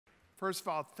First of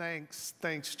all, thanks,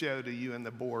 Joe, to you and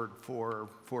the board for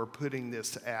putting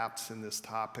this apps and this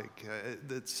topic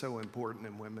that's so important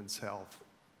in women's health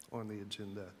on the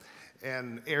agenda.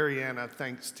 And Ariana,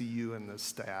 thanks to you and the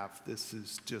staff. This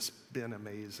has just been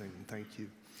amazing. Thank you.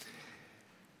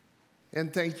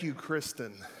 And thank you,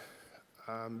 Kristen.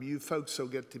 You folks will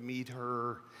get to meet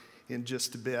her in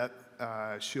just a bit.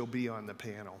 She'll be on the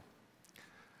panel.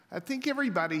 I think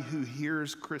everybody who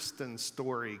hears Kristen's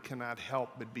story cannot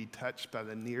help but be touched by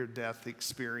the near-death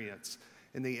experience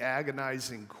and the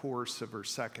agonizing course of her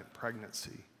second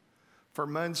pregnancy. For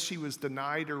months, she was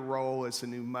denied her role as a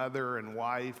new mother and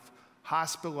wife,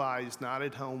 hospitalized, not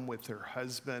at home with her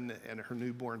husband and her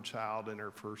newborn child and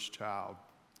her first child.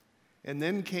 And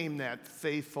then came that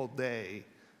fateful day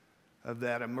of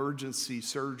that emergency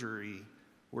surgery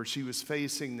where she was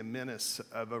facing the menace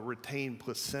of a retained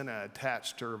placenta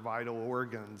attached to her vital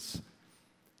organs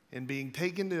and being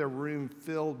taken to a room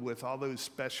filled with all those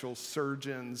special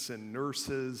surgeons and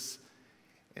nurses.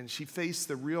 And she faced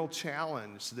the real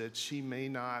challenge that she may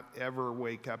not ever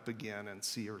wake up again and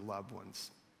see her loved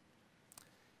ones.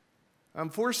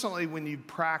 Unfortunately, when you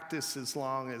practice as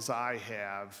long as I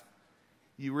have,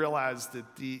 you realize that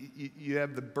you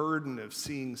have the burden of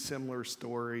seeing similar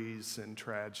stories and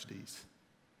tragedies.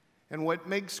 And what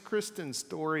makes Kristen's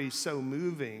story so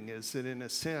moving is that, in a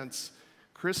sense,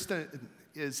 Kristen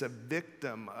is a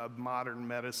victim of modern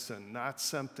medicine, not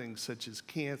something such as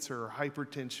cancer or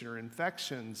hypertension or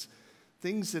infections,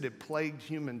 things that have plagued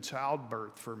human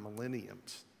childbirth for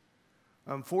millenniums.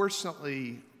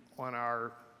 Unfortunately, on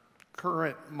our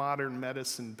current modern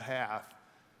medicine path,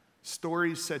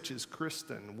 stories such as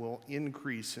Kristen will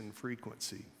increase in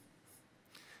frequency.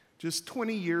 Just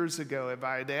 20 years ago, if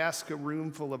I had asked a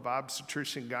room full of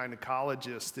obstetrician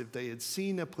gynecologists if they had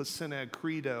seen a placenta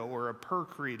accreta or a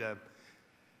percreta,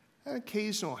 an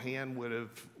occasional hand would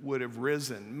have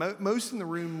risen. Most in the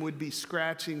room would be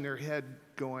scratching their head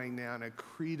going, now an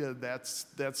accreta,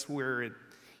 that's where it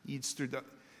eats through the...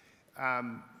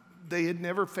 They had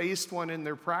never faced one in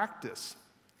their practice,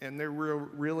 and they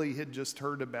really had just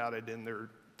heard about it in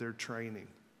their training.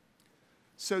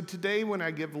 So today, when I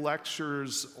give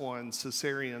lectures on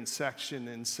cesarean section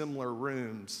in similar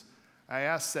rooms, I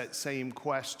ask that same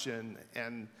question,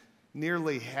 and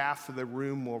nearly half of the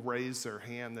room will raise their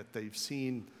hand that they've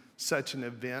seen such an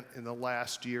event in the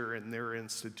last year in their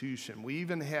institution. We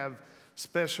even have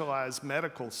specialized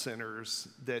medical centers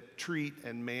that treat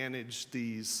and manage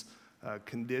these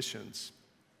conditions.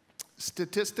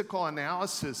 Statistical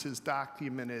analysis has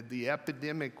documented the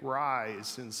epidemic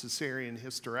rise in cesarean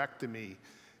hysterectomy,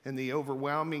 and the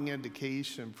overwhelming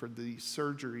indication for the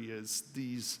surgery is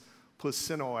these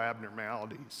placental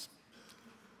abnormalities.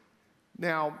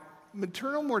 Now,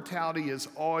 maternal mortality has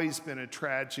always been a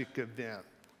tragic event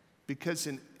because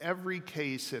in every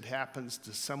case it happens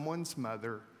to someone's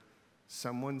mother,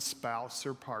 someone's spouse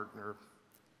or partner,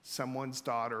 someone's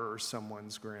daughter or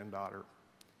someone's granddaughter.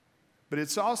 But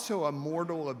it's also a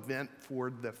mortal event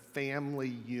for the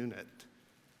family unit,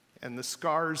 and the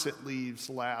scars it leaves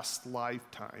last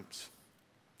lifetimes.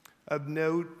 Of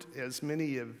note, as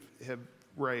many have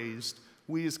raised,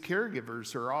 we as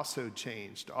caregivers are also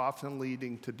changed, often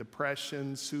leading to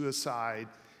depression, suicide,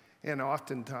 and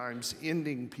oftentimes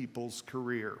ending people's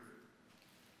career.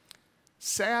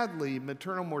 Sadly,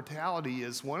 maternal mortality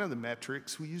is one of the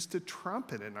metrics we used to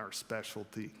trumpet in our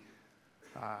specialty.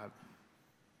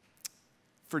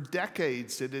 For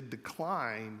decades, it had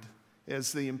declined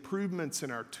as the improvements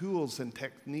in our tools and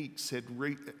techniques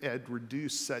had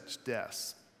reduced such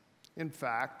deaths. In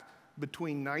fact,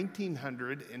 between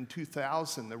 1900 and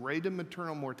 2000, the rate of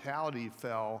maternal mortality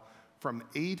fell from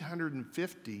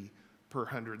 850 per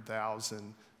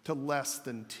 100,000 to less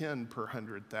than 10 per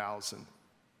 100,000.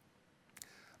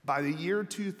 By the year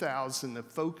 2000, the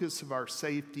focus of our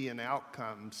safety and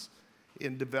outcomes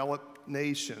in developed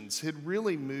nations had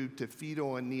really moved to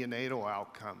fetal and neonatal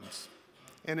outcomes.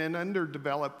 And in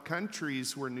underdeveloped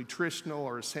countries where nutritional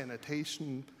or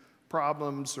sanitation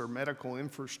problems or medical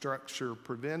infrastructure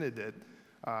prevented it,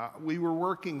 we were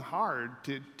working hard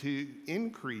to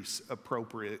increase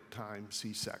appropriate time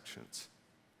C-sections.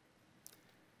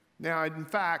 Now, in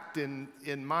fact,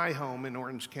 in my home in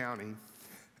Orange County,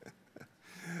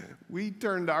 we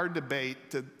turned our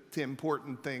debate to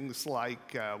important things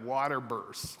like water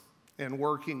births and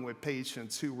working with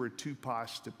patients who were too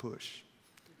posh to push,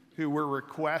 who were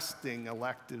requesting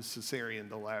elective cesarean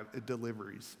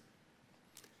deliveries.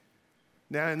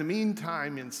 Now, in the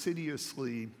meantime,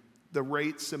 insidiously, the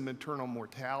rates of maternal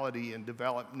mortality in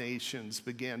developed nations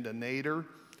began to nadir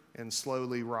and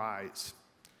slowly rise.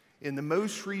 In the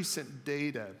most recent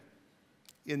data,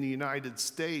 in the United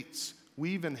States,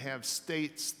 we even have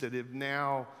states that have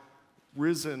now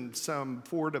risen some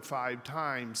 4 to 5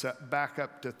 times, back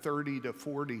up to 30 to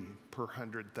 40 per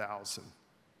 100,000.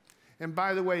 And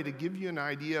by the way, to give you an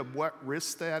idea of what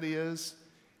risk that is,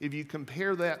 if you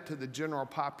compare that to the general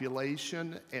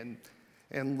population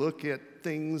and look at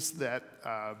things that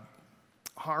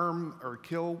harm or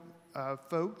kill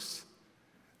folks,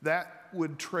 that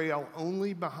would trail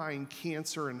only behind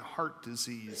cancer and heart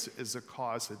disease as a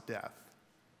cause of death.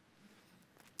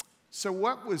 So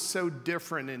what was so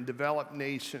different in developed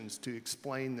nations to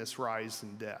explain this rise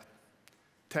in death?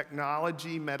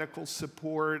 Technology, medical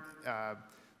support,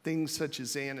 things such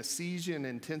as anesthesia and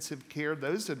intensive care,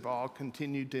 those have all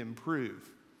continued to improve.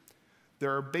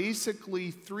 There are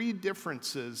basically 3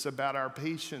 differences about our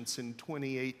patients in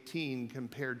 2018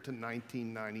 compared to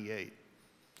 1998.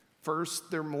 First,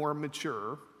 they're more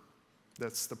mature.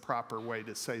 That's the proper way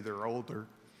to say they're older.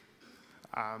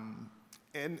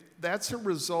 And that's a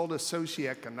result of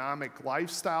socioeconomic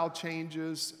lifestyle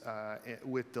changes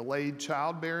with delayed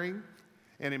childbearing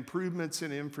and improvements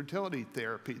in infertility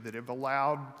therapy that have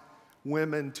allowed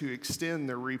women to extend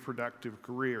their reproductive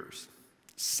careers.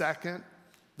 Second,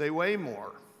 they weigh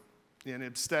more. In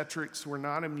obstetrics, we're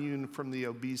not immune from the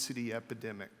obesity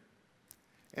epidemic.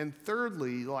 And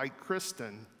thirdly, like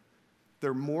Kristen,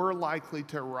 they're more likely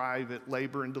to arrive at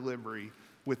labor and delivery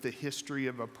with the history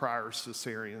of a prior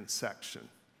cesarean section.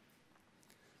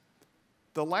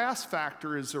 The last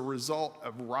factor is a result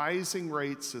of rising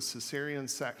rates of cesarean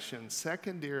section,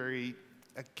 secondary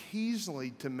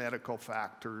occasionally to medical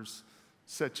factors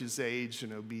such as age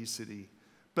and obesity,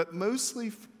 but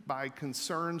mostly by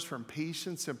concerns from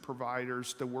patients and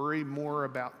providers to worry more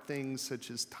about things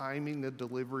such as timing the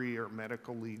delivery or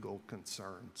medical legal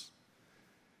concerns.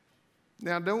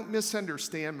 Now, don't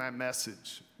misunderstand my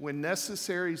message. When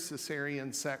necessary,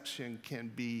 cesarean section can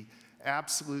be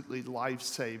absolutely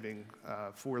life-saving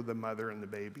for the mother and the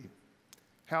baby.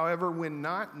 However, when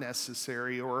not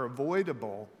necessary or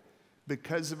avoidable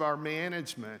because of our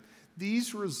management,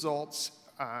 these results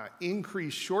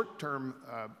increase short-term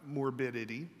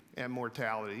morbidity and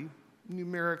mortality,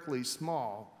 numerically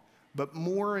small, but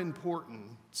more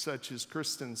important, such as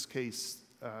Kristen's case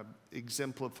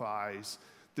exemplifies,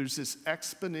 there's this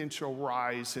exponential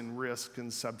rise in risk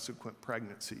in subsequent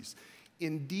pregnancies.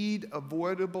 Indeed,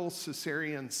 avoidable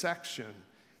cesarean section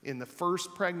in the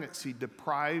first pregnancy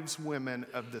deprives women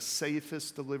of the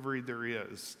safest delivery there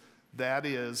is. That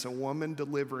is, a woman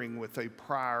delivering with a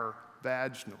prior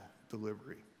vaginal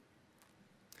delivery.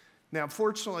 Now,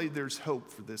 fortunately, there's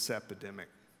hope for this epidemic.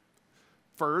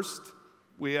 First,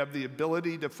 we have the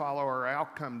ability to follow our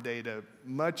outcome data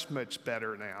much, much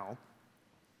better now.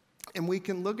 And we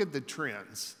can look at the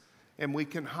trends, and we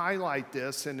can highlight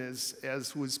this, and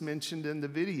as was mentioned in the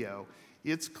video,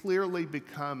 it's clearly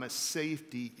become a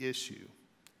safety issue.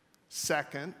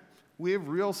 Second, we have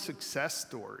real success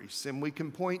stories, and we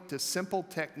can point to simple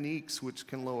techniques which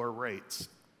can lower rates.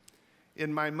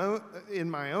 In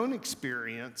my own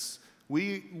experience,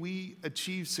 we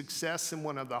achieved success in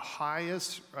one of the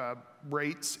highest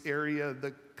rates area of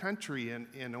the country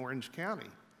in Orange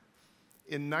County.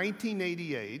 In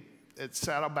 1988, at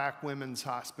Saddleback Women's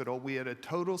Hospital, we had a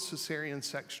total cesarean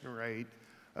section rate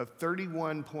of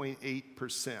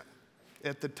 31.8%.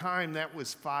 At the time, that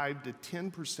was 5 to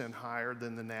 10% higher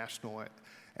than the national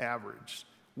average.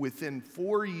 Within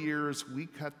 4 years, we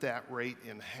cut that rate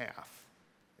in half.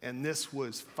 And this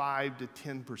was 5 to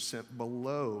 10%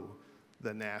 below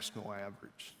the national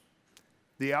average.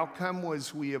 The outcome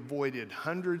was we avoided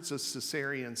hundreds of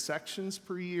cesarean sections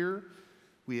per year.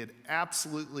 We had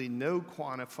absolutely no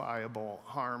quantifiable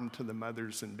harm to the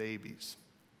mothers and babies.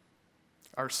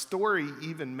 Our story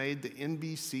even made the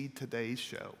NBC Today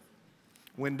show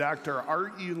when Dr.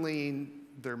 Art Uleen,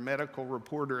 their medical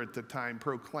reporter at the time,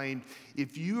 proclaimed,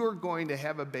 if you are going to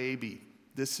have a baby,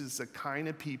 this is the kind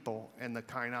of people and the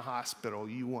kind of hospital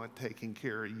you want taking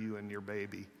care of you and your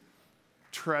baby.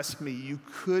 Trust me, you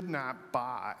could not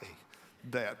buy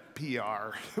that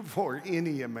PR for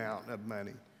any amount of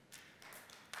money.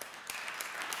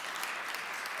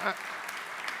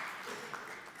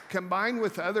 Combined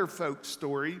with other folks'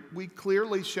 story, we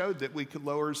clearly showed that we could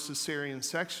lower cesarean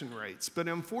section rates. But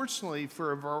unfortunately,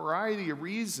 for a variety of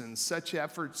reasons, such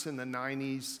efforts in the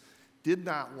 90s did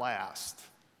not last.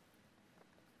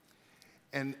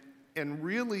 And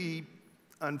really,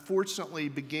 unfortunately,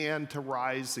 began to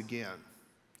rise again.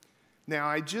 Now,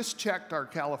 I just checked our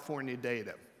California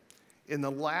data. In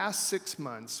the last 6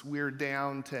 months, we're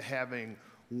down to having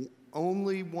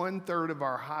only 1/3 of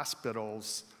our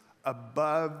hospitals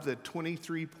above the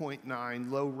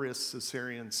 23.9 low-risk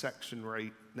cesarean section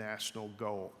rate national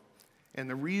goal. And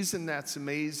the reason that's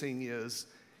amazing is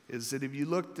that if you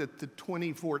looked at the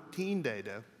 2014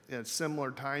 data in a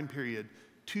similar time period,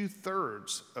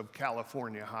 2/3 of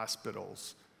California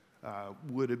hospitals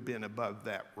would have been above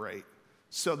that rate.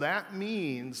 So that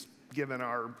means, given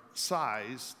our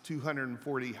size,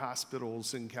 240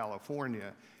 hospitals in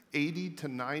California, 80 to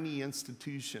 90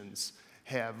 institutions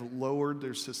have lowered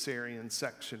their cesarean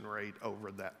section rate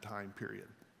over that time period.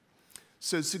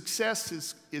 So success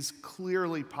is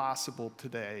clearly possible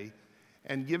today,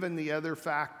 and given the other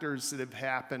factors that have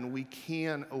happened, we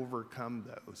can overcome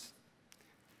those.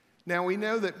 Now, we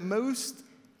know that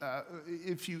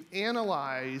if you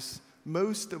analyze,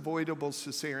 most avoidable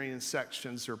cesarean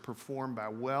sections are performed by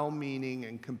well-meaning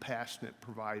and compassionate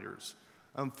providers.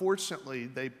 Unfortunately,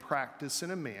 they practice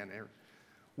in a manner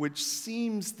which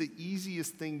seems the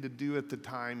easiest thing to do at the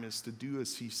time is to do a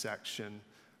C-section,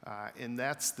 and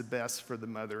that's the best for the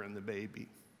mother and the baby.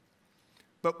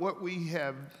 But what we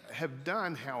have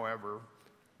done, however,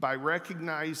 by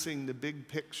recognizing the big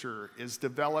picture, is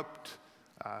developed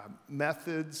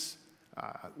methods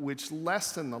which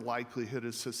lessen the likelihood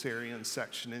of cesarean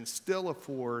section and still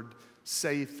afford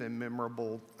safe and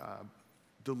memorable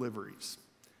deliveries.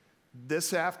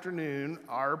 This afternoon,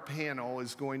 our panel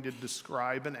is going to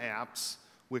describe an apps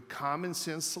with common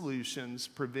sense solutions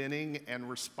preventing and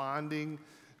responding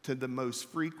to the most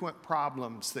frequent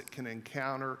problems that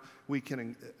we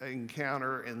can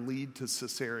encounter and lead to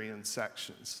cesarean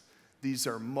sections. These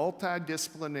are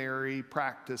multidisciplinary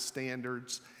practice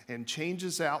standards and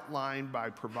changes outlined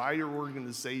by provider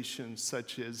organizations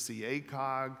such as the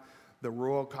ACOG, the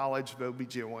Royal College of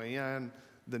OBGYN,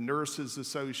 the Nurses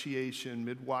Association,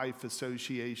 Midwife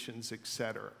Associations,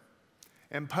 etc.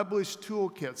 And published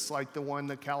toolkits like the one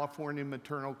the California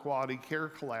Maternal Quality Care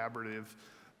Collaborative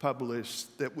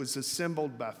published that was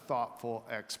assembled by thoughtful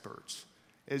experts.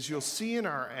 As you'll see in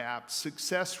our app,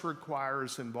 success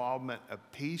requires involvement of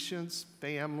patients,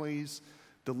 families,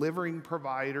 delivering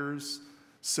providers,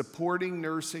 supporting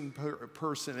nursing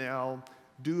personnel,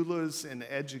 doulas, and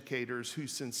educators who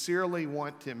sincerely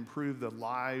want to improve the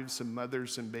lives of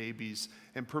mothers and babies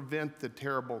and prevent the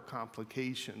terrible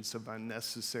complications of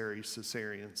unnecessary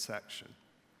cesarean section.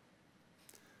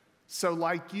 So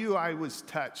like you, I was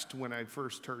touched when I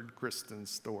first heard Kristen's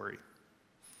story.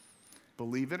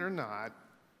 Believe it or not,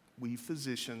 we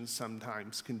physicians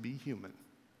sometimes can be human.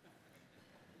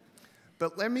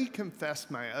 But let me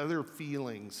confess my other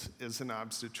feelings as an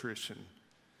obstetrician: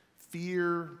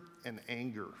 fear and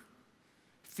anger.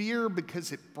 Fear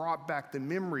because it brought back the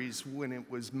memories when it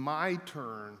was my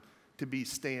turn to be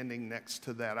standing next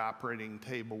to that operating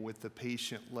table with the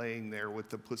patient laying there with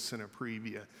the placenta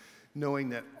previa, knowing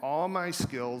that all my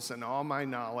skills and all my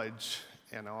knowledge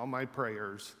and all my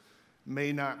prayers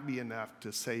may not be enough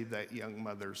to save that young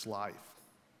mother's life.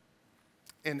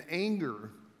 And anger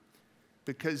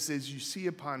because, as you see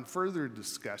upon further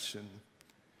discussion,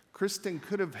 Kristen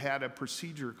could have had a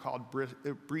procedure called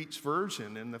breech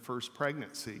version in the first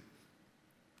pregnancy.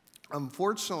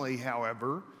 Unfortunately,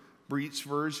 however, breech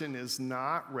version is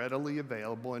not readily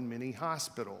available in many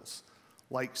hospitals.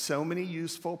 Like so many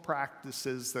useful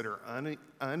practices that are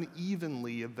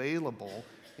unevenly available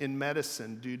in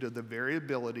medicine due to the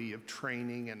variability of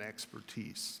training and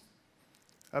expertise.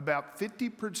 About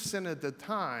 50% of the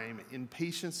time in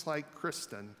patients like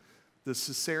Kristen, the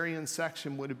cesarean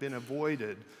section would have been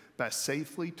avoided by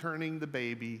safely turning the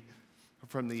baby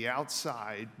from the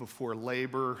outside before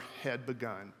labor had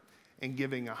begun and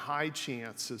giving a high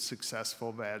chance of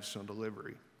successful vaginal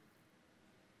delivery.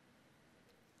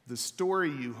 The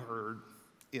story you heard,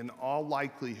 in all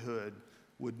likelihood,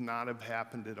 would not have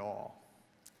happened at all,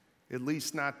 at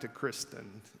least not to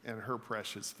Kristen and her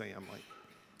precious family.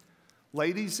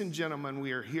 Ladies and gentlemen,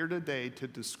 we are here today to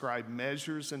describe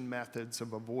measures and methods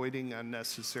of avoiding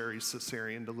unnecessary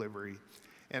cesarean delivery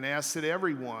and ask that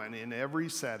everyone in every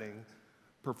setting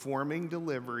performing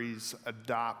deliveries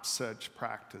adopt such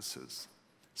practices.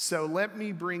 So let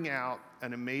me bring out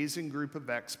an amazing group of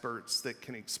experts that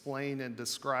can explain and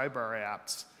describe our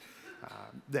apps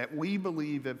that we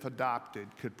believe, if adopted,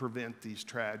 could prevent these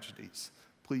tragedies.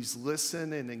 Please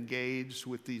listen and engage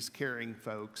with these caring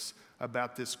folks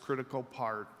about this critical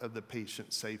part of the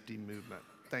patient safety movement.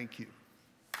 Thank you.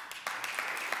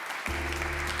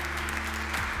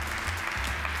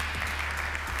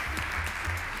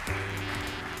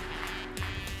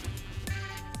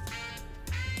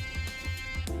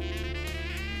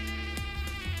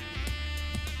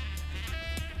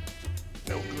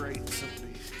 Oh, great, somebody.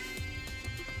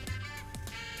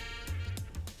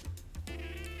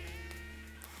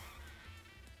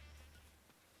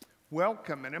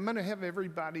 Welcome, and I'm going to have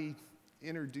everybody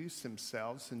introduce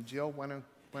themselves. And Jill, why don't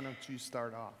you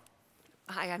start off?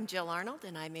 Hi, I'm Jill Arnold,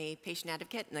 and I'm a patient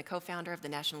advocate and the co-founder of the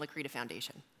National Lagrew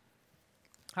Foundation.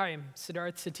 Hi, I'm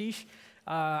Siddarth Satish.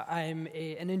 I'm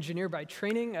an engineer by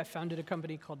training. I founded a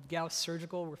company called Gauss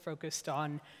Surgical. We're focused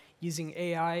on using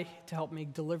AI to help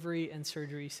make delivery and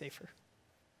surgery safer.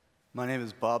 My name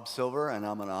is Bob Silver, and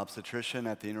I'm an obstetrician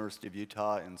at the University of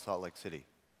Utah in Salt Lake City.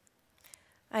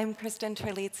 I'm Kristen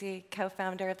Terlizzi,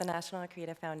 co-founder of the National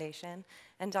Lagrew Foundation,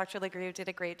 and Dr. Lagrew did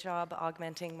a great job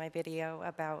augmenting my video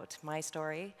about my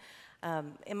story.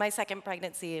 In my second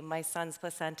pregnancy, my son's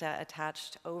placenta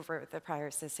attached over the prior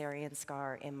cesarean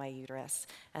scar in my uterus,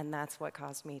 and that's what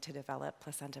caused me to develop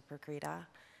placenta prurita.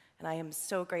 And I am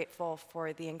so grateful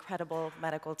for the incredible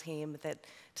medical team that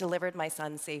delivered my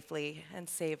son safely and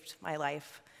saved my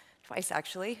life, twice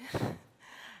actually.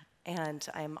 And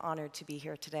I'm honored to be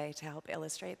here today to help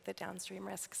illustrate the downstream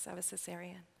risks of a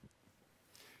cesarean.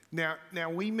 Now,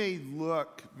 we may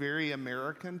look very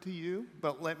American to you,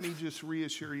 but let me just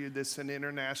reassure you this is an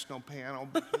international panel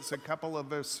because a couple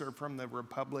of us are from the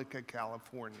Republic of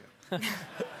California.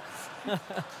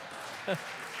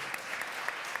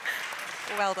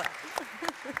 Well done.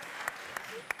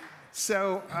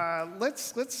 So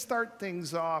let's start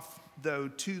things off, though,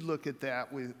 to look at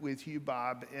that with you,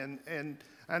 Bob. And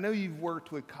I know you've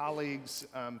worked with colleagues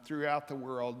throughout the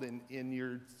world in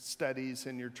your studies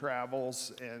and your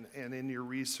travels and in your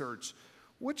research.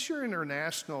 What's your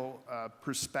international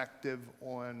perspective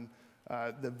on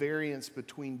the variance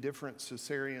between different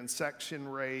cesarean section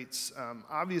rates?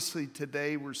 Obviously,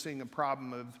 today we're seeing a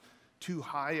problem of too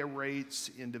high a rates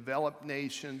in developed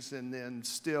nations, and then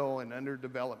still in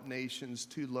underdeveloped nations,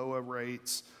 too low a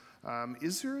rates.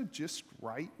 Is there a just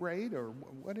right rate, or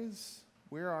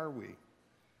where are we?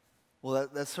 Well,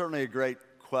 that's certainly a great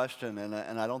question, and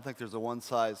I don't think there's a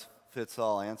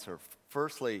one-size-fits-all answer.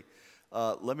 Firstly,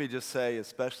 let me just say,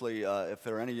 especially if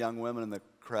there are any young women in the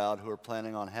crowd who are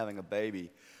planning on having a baby,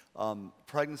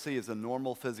 pregnancy is a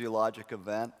normal physiologic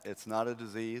event. It's not a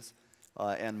disease,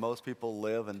 and most people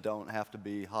live and don't have to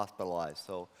be hospitalized,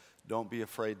 so don't be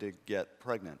afraid to get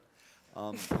pregnant.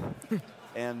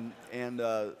 And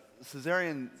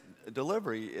cesarean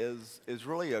delivery is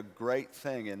really a great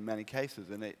thing in many cases,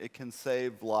 and it can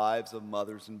save lives of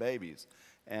mothers and babies.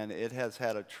 And it has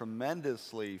had a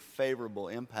tremendously favorable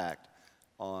impact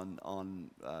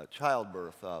on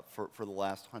childbirth for the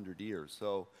last 100 years.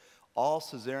 So all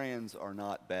cesareans are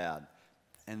not bad,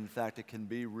 and in fact it can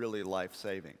be really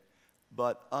life-saving.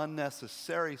 But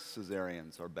unnecessary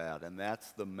cesareans are bad, and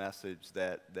that's the message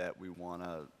that we want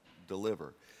to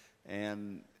deliver.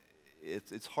 And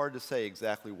it's hard to say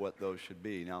exactly what those should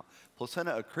be. Now,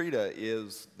 placenta accreta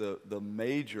is the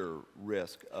major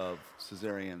risk of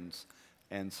cesareans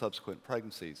and subsequent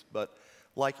pregnancies. But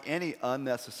like any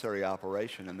unnecessary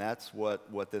operation, and that's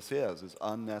what this is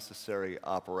unnecessary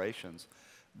operations,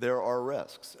 there are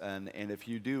risks. And if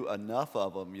you do enough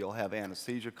of them, you'll have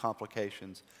anesthesia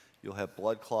complications, you'll have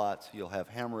blood clots, you'll have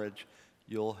hemorrhage,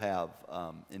 you'll have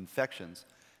infections.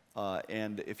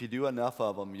 And if you do enough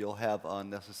of them, you'll have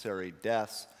unnecessary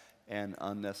deaths and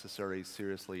unnecessary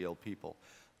seriously ill people.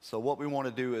 So what we want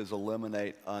to do is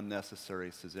eliminate unnecessary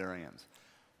cesareans.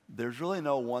 There's really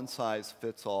no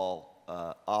one-size-fits-all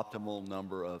optimal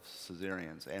number of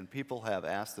cesareans. And people have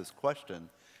asked this question,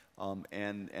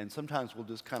 and sometimes we'll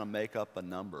just kind of make up a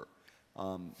number.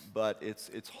 But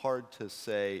it's hard to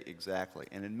say exactly.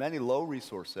 And in many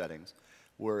low-resource settings,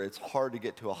 where it's hard to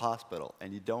get to a hospital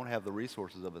and you don't have the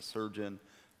resources of a surgeon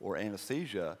or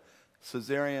anesthesia,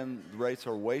 cesarean rates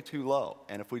are way too low.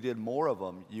 And if we did more of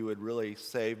them, you would really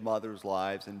save mothers'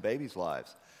 lives and babies'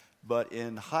 lives. But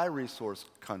in high-resource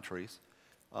countries,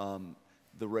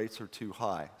 the rates are too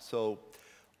high. So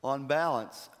on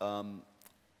balance,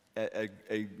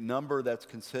 a number that's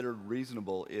considered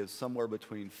reasonable is somewhere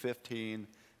between 15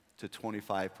 to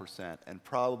 25%, and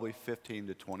probably 15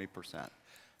 to 20%.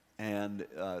 And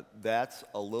that's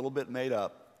a little bit made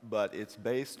up, but it's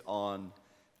based on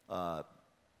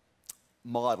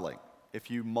modeling.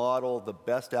 If you model the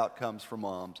best outcomes for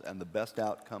moms and the best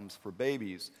outcomes for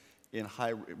babies in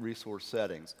high-resource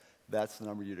settings, that's the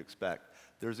number you'd expect.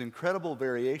 There's incredible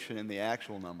variation in the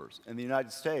actual numbers. In the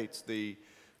United States, the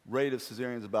rate of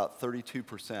cesarean is about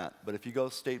 32%, but if you go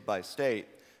state by state,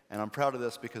 and I'm proud of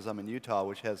this because I'm in Utah,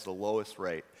 which has the lowest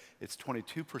rate, it's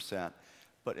 22%.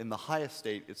 But in the highest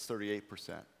state, it's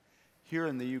 38%. Here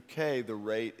in the UK, the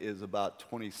rate is about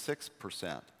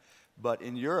 26%. But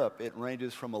in Europe, it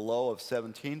ranges from a low of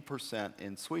 17%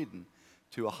 in Sweden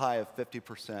to a high of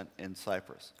 50% in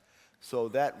Cyprus. So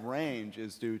that range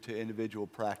is due to individual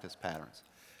practice patterns.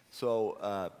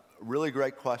 So Really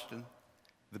great question.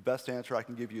 The best answer I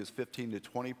can give you is 15 to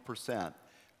 20%,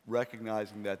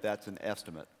 recognizing that that's an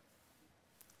estimate.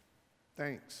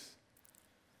 Thanks.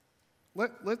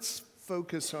 Let's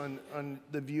focus on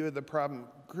the view of the problem.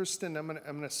 Kristen, I'm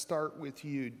gonna start with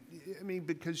you. I mean,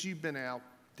 because you've been out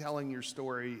telling your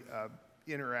story,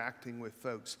 interacting with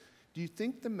folks. Do you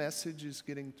think the message is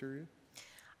getting through?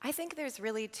 I think there's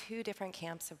really two different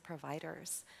camps of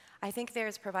providers. I think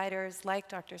there's providers like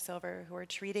Dr. Silver who are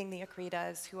treating the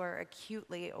Akritas, who are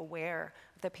acutely aware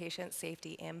of the patient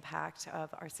safety impact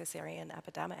of our cesarean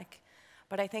epidemic.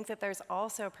 But I think that there's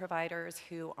also providers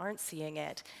who aren't seeing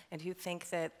it and who think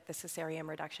that the cesarean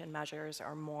reduction measures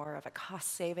are more of a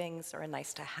cost savings or a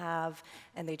nice to have,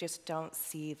 and they just don't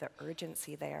see the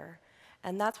urgency there.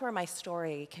 And that's where my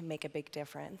story can make a big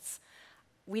difference.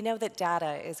 We know that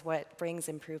data is what brings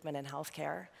improvement in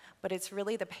healthcare, but it's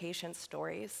really the patient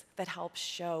stories that help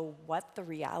show what the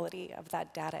reality of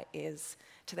that data is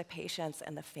to the patients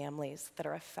and the families that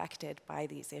are affected by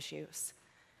these issues.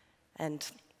 And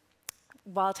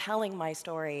while telling my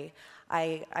story,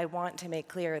 I want to make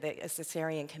clear that a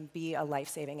cesarean can be a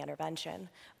life-saving intervention,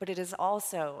 but it is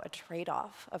also a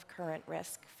trade-off of current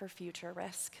risk for future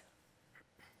risk.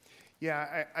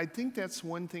 Yeah, I think that's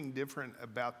one thing different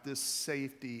about this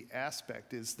safety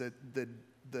aspect is that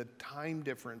the time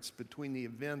difference between the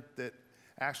event that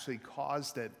actually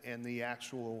caused it and the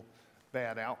actual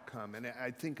bad outcome. And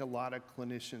I think a lot of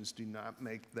clinicians do not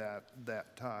make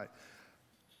that tie.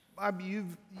 Bob,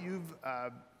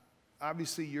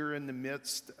 obviously you're in the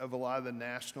midst of a lot of the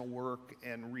national work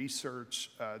and research,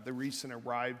 the recent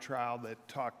ARRIVE trial that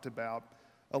talked about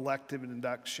elective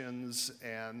inductions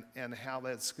and how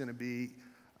that's going to be,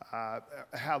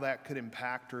 how that could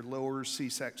impact or lower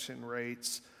C-section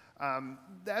rates.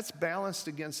 That's balanced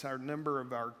against our number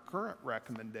of our current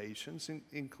recommendations,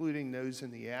 including those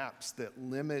in the apps that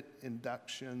limit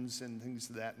inductions and things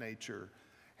of that nature.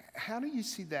 How do you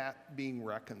see that being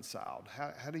reconciled?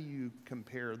 How do you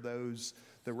compare those,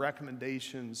 the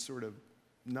recommendations, sort of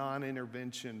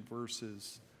non-intervention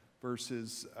versus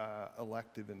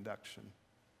elective induction?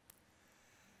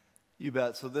 You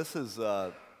bet. So this is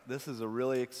a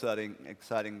really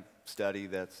exciting study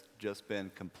that's just been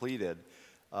completed.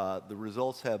 The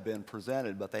results have been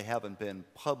presented, but they haven't been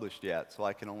published yet, so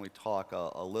I can only talk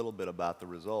a little bit about the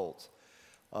results.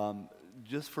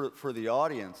 Just for the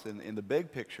audience, in the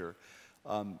big picture,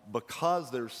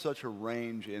 because there's such a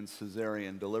range in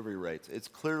cesarean delivery rates, it's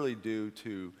clearly due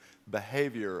to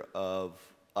behavior of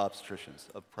obstetricians,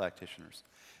 of practitioners.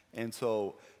 And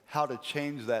so how to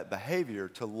change that behavior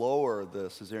to lower the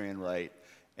cesarean rate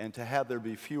and to have there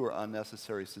be fewer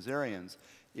unnecessary cesareans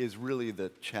is really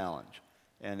the challenge.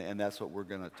 And that's what we're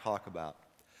going to talk about.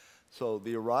 So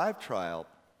the ARRIVE trial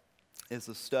is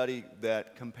a study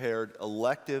that compared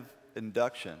elective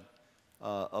induction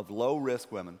of low-risk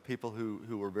women, people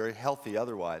who were very healthy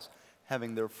otherwise,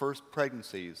 having their first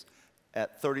pregnancies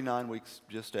at 39 weeks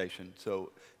gestation,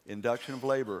 so induction of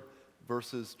labor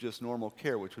versus just normal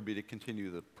care, which would be to continue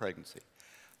the pregnancy.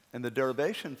 And the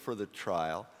derivation for the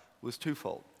trial was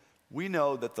twofold. We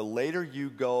know that the later you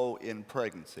go in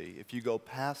pregnancy, if you go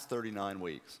past 39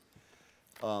 weeks,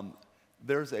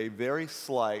 there's a very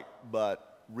slight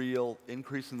but real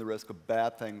increase in the risk of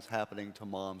bad things happening to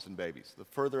moms and babies. The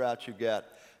further out you get,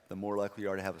 the more likely you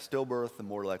are to have a stillbirth, the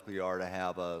more likely you are to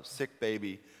have a sick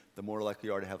baby, the more likely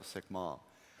you are to have a sick mom.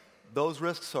 Those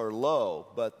risks are low,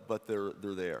 but they're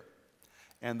there.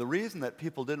 And the reason that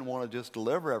people didn't want to just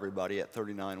deliver everybody at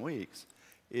 39 weeks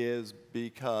is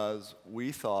because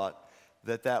we thought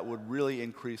that that would really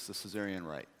increase the cesarean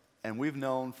rate. And we've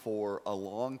known for a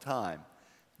long time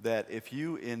that if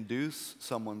you induce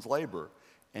someone's labor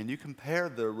and you compare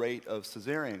the rate of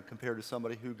cesarean compared to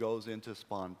somebody who goes into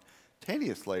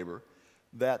spontaneous labor,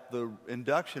 that the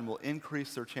induction will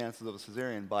increase their chances of a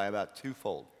cesarean by about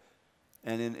twofold.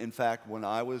 And in fact, when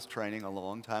I was training a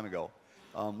long time ago,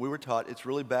 we were taught it's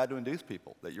really bad to induce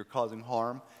people, that you're causing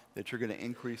harm, that you're going to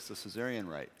increase the cesarean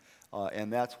rate.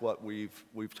 And that's what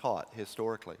we've taught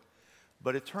historically.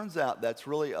 But it turns out that's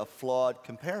really a flawed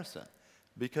comparison,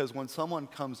 because when someone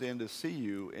comes in to see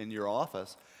you in your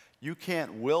office, you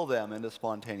can't will them into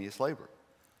spontaneous labor.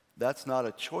 That's not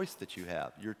a choice that you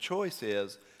have. Your choice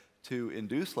is to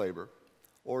induce labor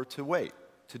or to wait,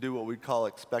 to do what we call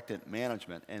expectant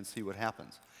management and see what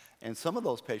happens. And some of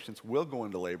those patients will go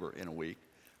into labor in a week,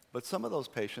 but some of those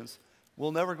patients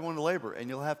will never go into labor, and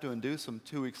you'll have to induce them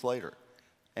 2 weeks later.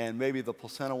 And maybe the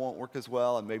placenta won't work as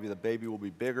well, and maybe the baby will be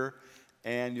bigger,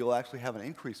 and you'll actually have an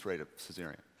increased rate of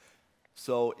cesarean.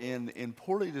 So in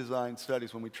poorly designed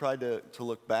studies, when we tried to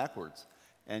look backwards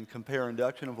and compare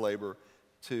induction of labor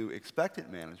to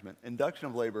expectant management, induction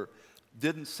of labor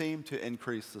didn't seem to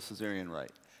increase the cesarean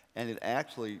rate, and it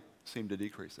actually seemed to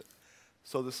decrease it.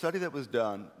 So the study that was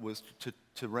done was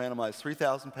to randomize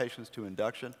 3,000 patients to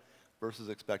induction versus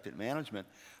expectant management,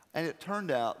 and it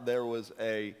turned out there was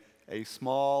a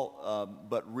small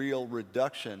but real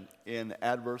reduction in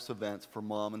adverse events for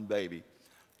mom and baby,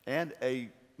 and a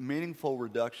meaningful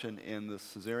reduction in the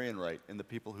cesarean rate in the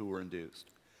people who were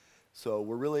induced. So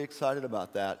we're really excited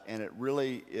about that, and it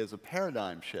really is a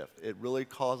paradigm shift. It really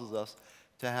causes us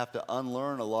to have to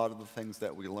unlearn a lot of the things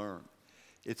that we learned.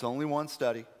 It's only one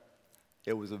study.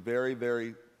 It was a very,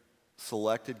 very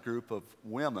selected group of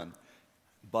women.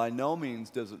 By no means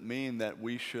does it mean that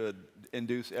we should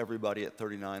induce everybody at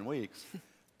 39 weeks,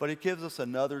 but it gives us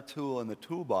another tool in the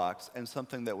toolbox and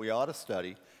something that we ought to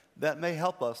study that may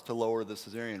help us to lower the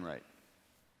cesarean rate.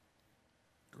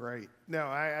 Great. No,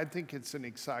 I think it's an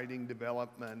exciting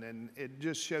development, and it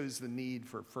just shows the need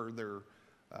for further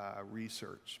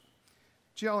research.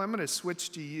 Jill, I'm going to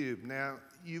switch to you. Now,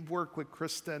 you've worked with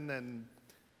Kristen and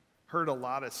heard a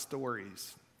lot of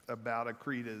stories about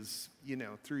Accretas,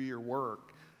 through your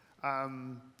work.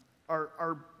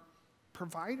 Are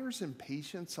providers and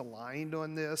patients aligned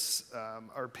on this?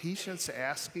 Are patients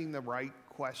asking the right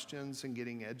questions and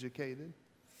getting educated?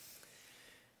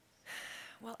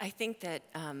 Well, I think that,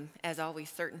 as always,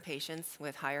 certain patients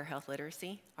with higher health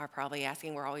literacy are probably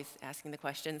asking, we're always asking the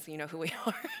questions, who we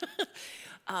are.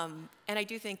 And I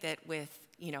do think that with,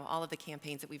 all of the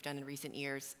campaigns that we've done in recent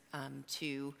years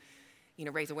to,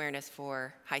 raise awareness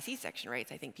for high C-section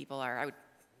rates, I think people are, I would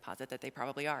posit that they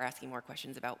probably are asking more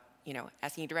questions about,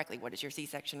 asking you directly, what is your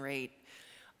C-section rate?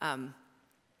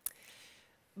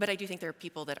 But I do think there are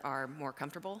people that are more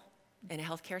comfortable in a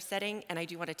healthcare setting, and I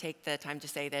do want to take the time to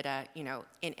say that,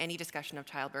 in any discussion of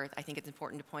childbirth, I think it's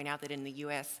important to point out that in the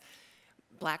U.S.,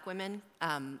 Black women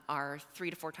are 3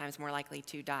 to 4 times more likely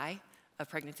to die of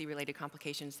pregnancy-related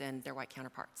complications than their white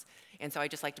counterparts. And so I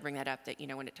just like to bring that up, that,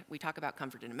 when we talk about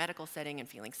comfort in a medical setting and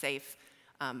feeling safe,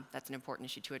 that's an important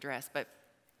issue to address. But,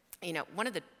 one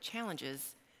of the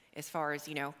challenges as far as,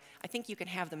 I think you can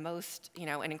have the most,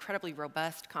 an incredibly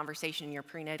robust conversation in your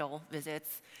prenatal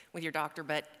visits with your doctor,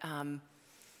 but,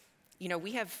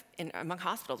 we have, among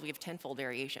hospitals, we have tenfold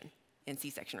variation in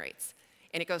C-section rates.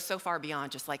 And it goes so far beyond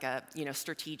just like a,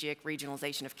 strategic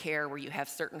regionalization of care where you have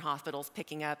certain hospitals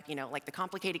picking up, like the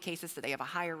complicated cases, so they have a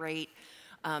higher rate.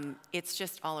 It's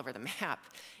just all over the map.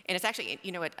 And it's actually,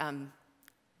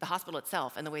 the hospital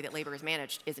itself and the way that labor is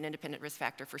managed is an independent risk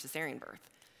factor for cesarean birth,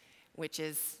 which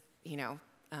is,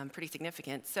 pretty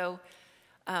significant. So,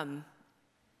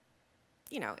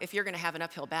 if you're going to have an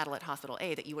uphill battle at hospital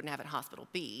A that you wouldn't have at hospital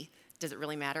B, does it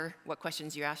really matter what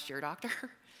questions you ask your doctor?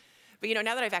 But,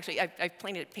 now that I've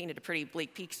painted a pretty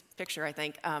bleak picture, I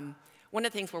think, one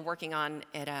of the things we're working on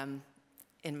at,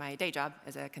 in my day job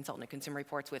as a consultant at Consumer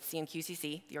Reports with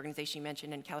CNQCC, the organization you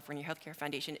mentioned, and California Healthcare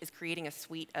Foundation, is creating a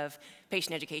suite of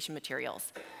patient education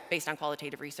materials based on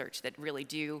qualitative research that really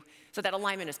do, so that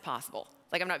alignment is possible.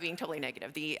 Like, I'm not being totally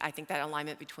negative. I think that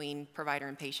alignment between provider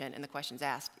and patient and the questions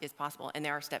asked is possible, and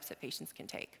there are steps that patients can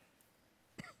take.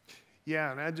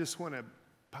 Yeah, and I just want to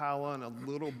pile on a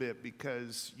little bit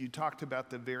because you talked about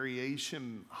the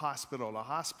variation hospital to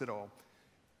hospital.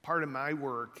 Part of my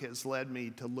work has led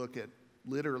me to look at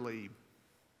literally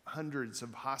hundreds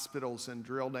of hospitals and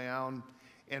drill down,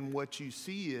 and what you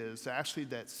see is actually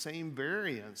that same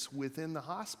variance within the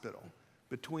hospital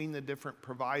between the different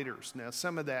providers. Now,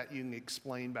 some of that you can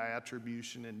explain by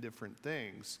attribution and different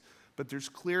things, but there's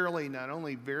clearly not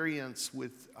only variance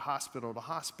with hospital to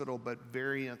hospital, but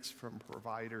variance from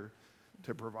provider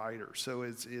to provider. So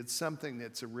it's something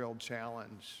that's a real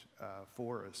challenge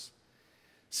for us.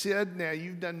 Sid, now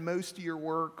you've done most of your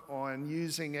work on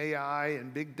using AI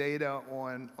and big data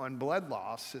on blood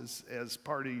loss as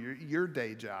part of your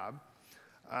day job.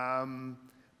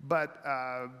 But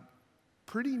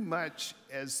pretty much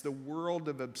as the world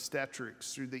of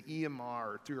obstetrics through the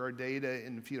EMR, through our data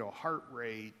in fetal heart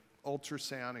rate,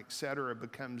 ultrasound, et cetera,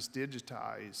 becomes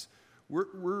digitized,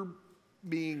 we're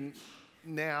being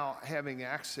now having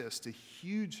access to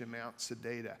huge amounts of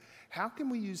data. How can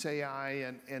we use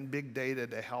AI and big data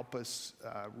to help us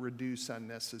reduce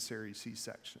unnecessary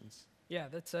C-sections? Yeah,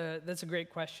 that's a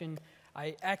great question.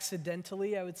 I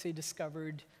accidentally, I would say,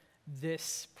 discovered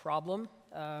this problem.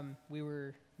 We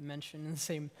were mentioned in the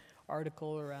same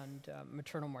article around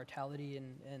maternal mortality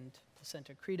and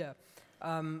placenta accreta.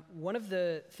 One of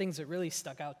the things that really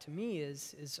stuck out to me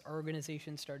is our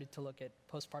organization started to look at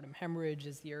postpartum hemorrhage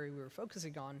as the area we were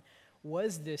focusing on,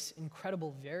 was this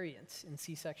incredible variance in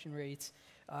C-section rates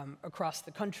across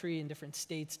the country, in different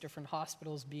states, different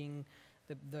hospitals being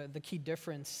the key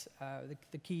difference,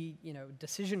 the key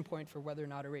decision point for whether or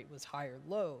not a rate was high or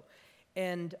low.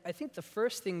 And I think the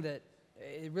first thing that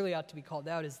it really ought to be called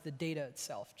out is the data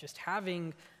itself. Just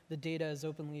having the data as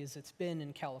openly as it's been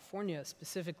in California,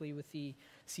 specifically with the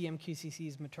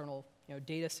CMQCC's maternal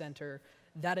data center,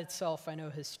 that itself I know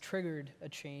has triggered a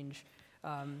change.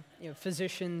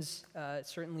 Physicians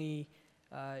certainly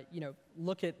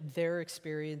look at their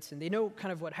experience, and they know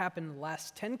kind of what happened in the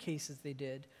last 10 cases they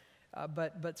did,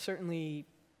 but certainly,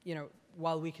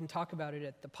 while we can talk about it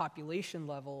at the population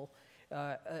level,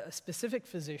 a specific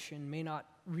physician may not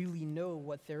really know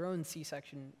what their own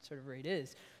C-section sort of rate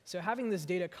is. So having this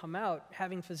data come out,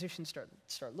 having physicians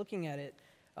start looking at it,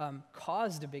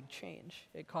 caused a big change.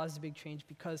 It caused a big change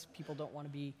because people don't want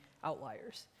to be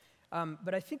outliers.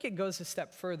 But I think it goes a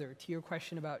step further to your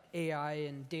question about AI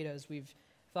and data as we've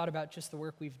thought about just the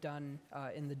work we've done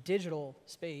in the digital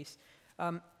space.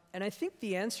 And I think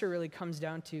the answer really comes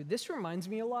down to, this reminds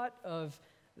me a lot of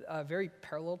a very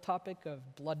parallel topic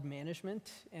of blood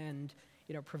management and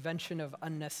prevention of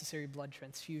unnecessary blood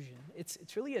transfusion.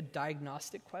 It's really a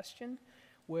diagnostic question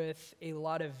with a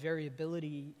lot of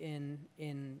variability in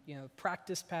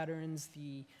practice patterns,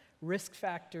 the risk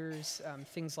factors,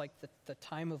 things like the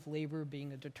time of labor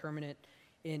being a determinant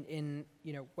in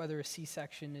whether a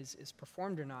C-section is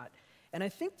performed or not. And I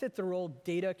think that the role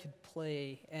data could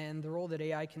play and the role that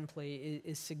AI can play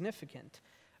is significant.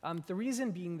 The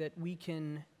reason being that we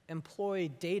can employ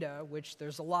data, which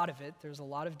there's a lot of it, there's a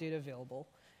lot of data available.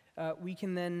 We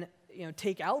can then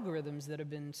take algorithms that have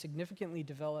been significantly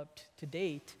developed to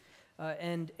date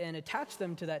and attach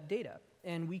them to that data.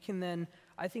 And we can then,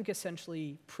 I think,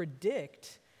 essentially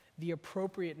predict the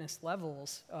appropriateness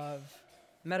levels of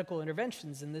medical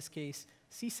interventions, in this case,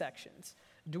 C-sections.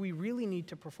 Do we really need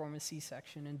to perform a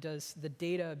C-section? And does the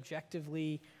data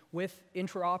objectively, with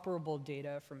interoperable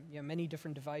data from many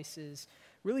different devices,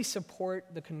 really support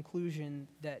the conclusion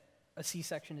that a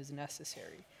C-section is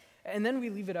necessary? And then we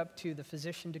leave it up to the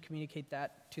physician to communicate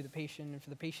that to the patient and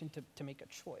for the patient to make a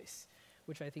choice,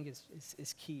 which I think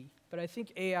is key. But I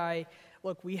think AI,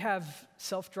 look, we have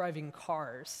self-driving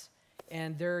cars,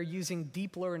 and they're using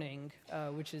deep learning,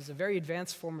 which is a very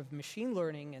advanced form of machine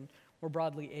learning and more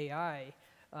broadly AI,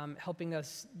 helping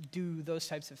us do those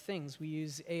types of things. We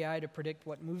use AI to predict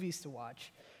what movies to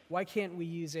watch. Why can't we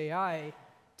use AI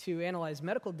to analyze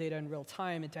medical data in real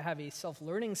time and to have a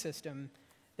self-learning system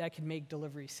that can make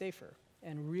delivery safer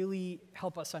and really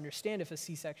help us understand if a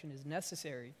C-section is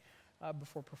necessary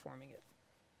before performing it?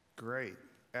 Great,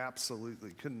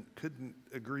 absolutely. Couldn't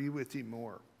agree with you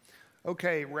more.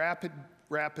 Okay, rapid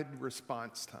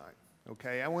response time.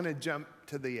 Okay, I want to jump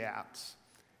to the apps.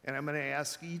 And I'm going to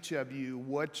ask each of you,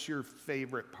 what's your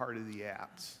favorite part of the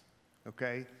apps?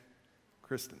 Okay?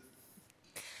 Kristen.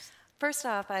 First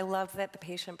off, I love that the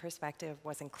patient perspective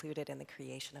was included in the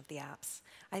creation of the apps.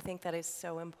 I think that is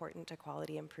so important to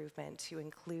quality improvement, to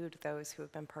include those who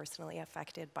have been personally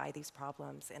affected by these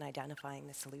problems in identifying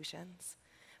the solutions.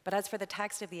 But as for the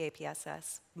text of the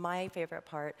APSS, my favorite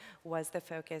part was the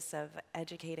focus of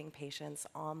educating patients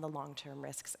on the long-term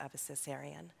risks of a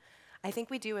cesarean. I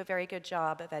think we do a very good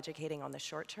job of educating on the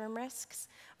short-term risks,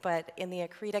 but in the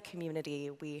accreta community,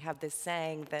 we have this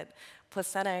saying that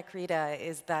placenta accreta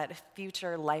is that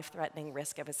future life-threatening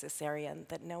risk of a cesarean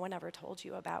that no one ever told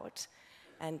you about.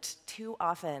 And too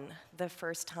often, the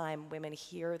first time women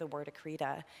hear the word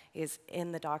accreta is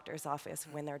in the doctor's office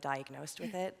when they're diagnosed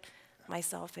with it,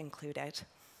 myself included.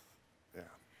 Yeah.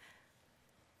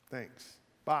 Thanks.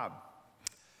 Bob.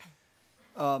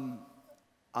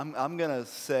 I'm going to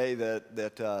say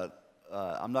that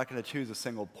I'm not going to choose a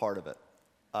single part of it.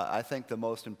 I think the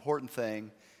most important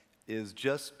thing is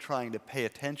just trying to pay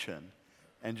attention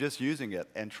and just using it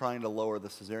and trying to lower the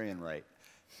cesarean rate.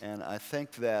 And I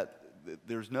think that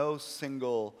there's no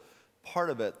single part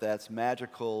of it that's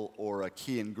magical or a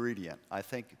key ingredient. I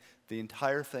think the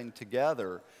entire thing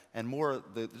together and more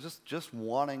just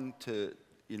wanting to,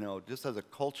 just as a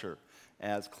culture,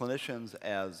 as clinicians,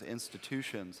 as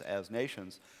institutions, as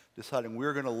nations, deciding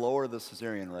we're going to lower the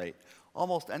cesarean rate.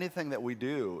 Almost anything that we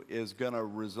do is going to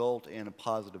result in a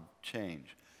positive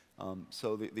change.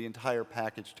 So the entire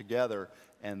package together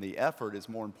and the effort is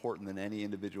more important than any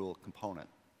individual component.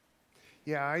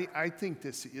 Yeah, I think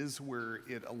this is where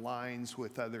it aligns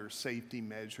with other safety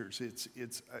measures.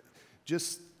 It's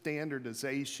just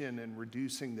standardization and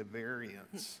reducing the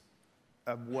variance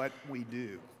of what we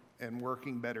do and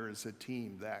working better as a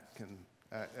team. That can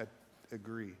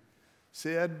agree.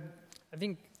 Sid? I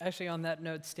think actually on that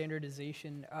note,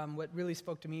 standardization, what really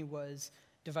spoke to me was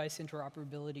device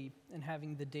interoperability and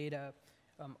having the data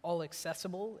all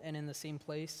accessible and in the same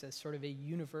place as sort of a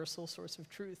universal source of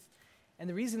truth. And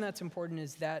the reason that's important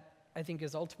is that, I think,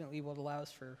 is ultimately what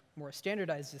allows for more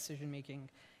standardized decision-making,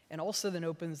 and also then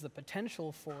opens the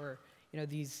potential for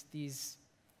these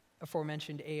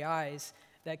aforementioned AIs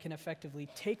that can effectively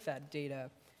take that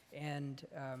data and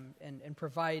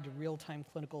provide real-time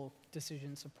clinical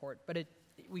decision support. But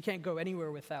we can't go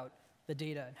anywhere without the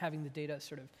data, and having the data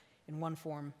sort of in one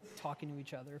form talking to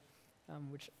each other,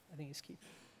 which I think is key.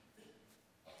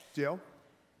 Jill?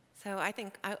 So I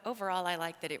think overall I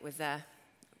like that it was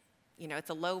it's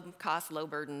a low-cost,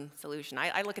 low-burden solution.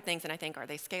 I look at things and I think, are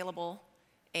they scalable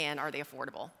and are they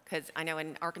affordable? Because I know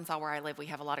in Arkansas where I live, we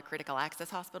have a lot of critical access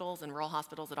hospitals and rural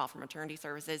hospitals that offer maternity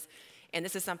services. And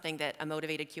this is something that a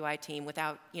motivated QI team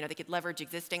without, they could leverage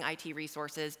existing IT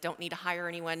resources, don't need to hire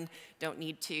anyone, don't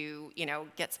need to,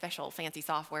 get special fancy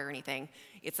software or anything.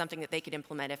 It's something that they could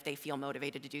implement if they feel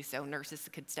motivated to do so. Nurses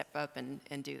could step up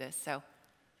and do this. So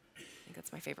I think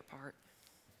that's my favorite part.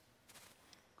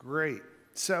 Great.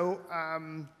 So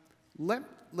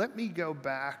let me go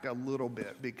back a little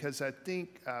bit, because I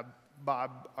think,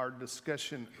 Bob, our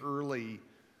discussion early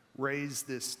raised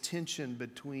this tension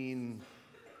between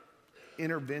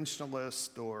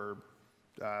interventionalists, or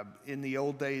in the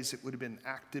old days it would have been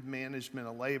active management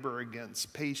of labor,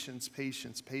 against patients,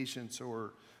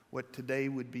 or what today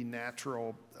would be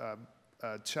natural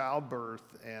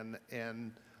childbirth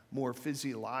and more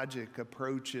physiologic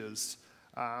approaches.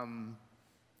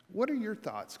 What are your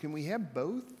thoughts? Can we have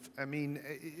both? I mean,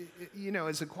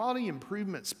 as a quality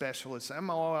improvement specialist, I'm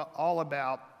all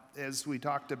about, as we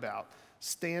talked about,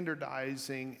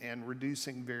 standardizing and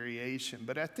reducing variation.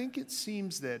 But I think it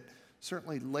seems that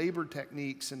certainly labor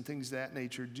techniques and things of that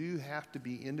nature do have to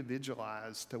be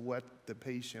individualized to what the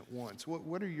patient wants.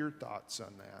 What are your thoughts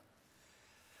on that?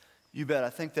 You bet. I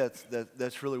think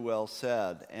that's really well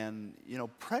said. And,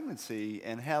 pregnancy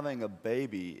and having a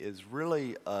baby is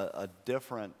really a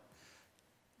different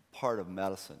part of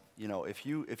medicine. If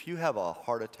you have a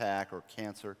heart attack or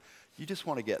cancer, you just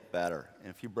want to get better. And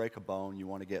if you break a bone, you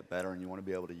want to get better and you want to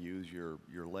be able to use your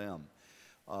limb.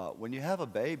 When you have a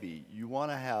baby, you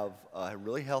want to have a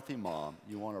really healthy mom,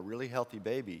 you want a really healthy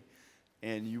baby,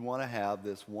 and you want to have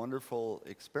this wonderful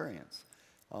experience.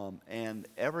 And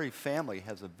every family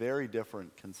has a very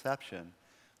different conception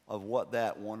of what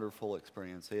that wonderful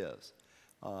experience is.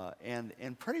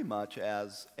 And pretty much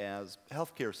as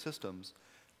healthcare systems,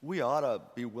 we ought to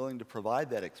be willing to provide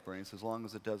that experience as long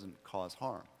as it doesn't cause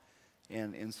harm.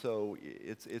 And so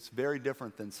it's very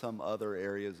different than some other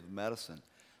areas of medicine.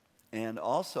 And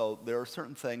also, there are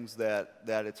certain things that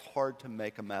it's hard to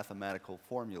make a mathematical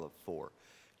formula for.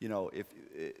 If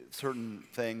certain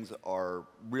things are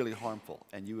really harmful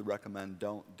and you would recommend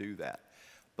don't do that.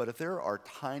 But if there are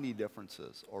tiny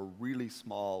differences or really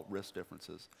small risk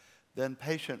differences, then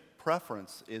patient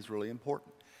preference is really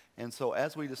important. And so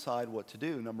as we decide what to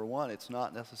do, number one, it's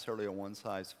not necessarily a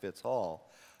one-size-fits-all.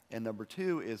 And number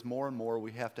two is more and more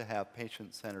we have to have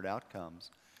patient-centered outcomes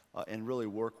and really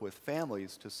work with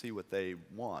families to see what they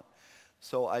want.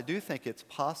 So I do think it's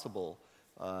possible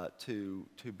to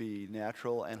be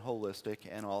natural and holistic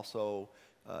and also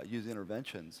use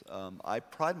interventions. I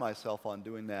pride myself on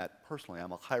doing that personally.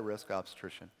 I'm a high-risk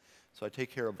obstetrician, so I take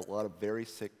care of a lot of very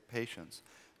sick patients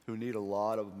who need a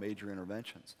lot of major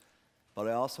interventions. But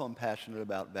I also am passionate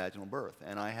about vaginal birth,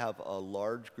 and I have a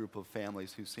large group of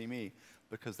families who see me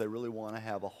because they really want to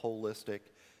have a holistic,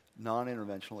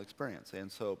 non-interventional experience.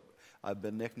 And so I've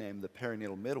been nicknamed the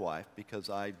perinatal midwife because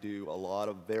I do a lot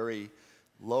of very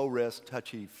low-risk,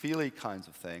 touchy-feely kinds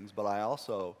of things, but I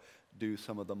also do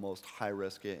some of the most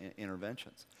high-risk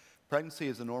interventions. Pregnancy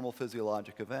is a normal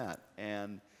physiologic event,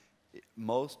 and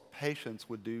most patients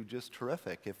would do just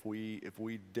terrific if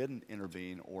we didn't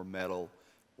intervene or meddle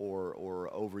or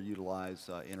overutilize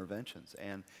interventions.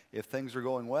 And if things are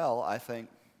going well, I think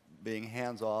being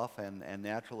hands-off and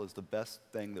natural is the best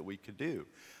thing that we could do.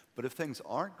 But if things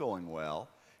aren't going well,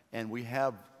 and we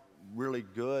have really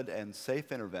good and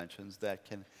safe interventions that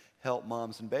can help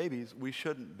moms and babies, we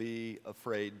shouldn't be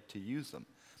afraid to use them.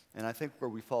 And I think where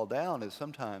we fall down is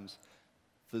sometimes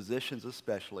physicians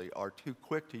especially are too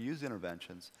quick to use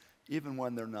interventions even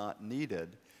when they're not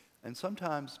needed. And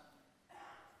sometimes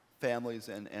families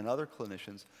and other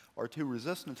clinicians are too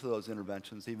resistant to those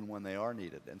interventions even when they are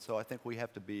needed. And so I think we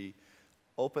have to be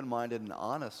open-minded and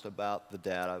honest about the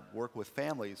data, work with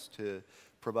families to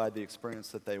provide the experience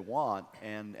that they want,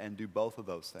 and do both of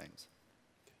those things.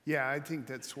 Yeah, I think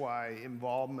that's why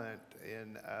involvement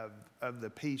of the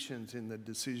patient in the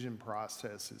decision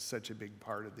process is such a big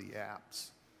part of the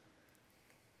apps.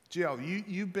 Jill,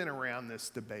 you've been around this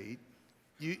debate.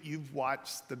 You've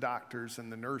watched the doctors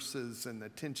and the nurses and the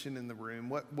tension in the room.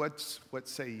 What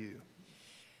say you?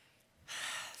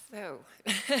 So,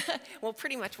 well,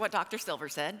 pretty much what Dr. Silver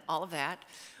said, all of that.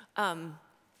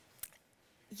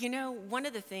 You know, one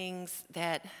of the things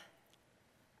that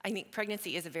I think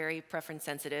pregnancy is a very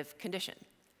preference-sensitive condition.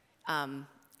 And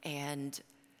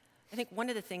I think one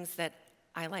of the things that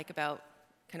I like about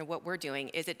kind of what we're doing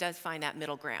is it does find that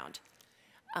middle ground.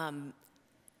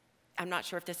 I'm not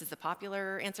sure if this is the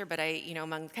popular answer, but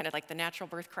among kind of like the natural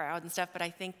birth crowd and stuff, but I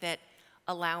think that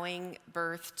allowing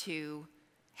birth to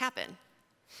happen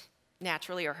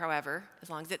naturally or however, as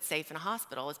long as it's safe in a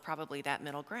hospital, is probably that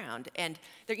middle ground. And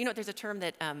there's a term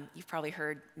that you've probably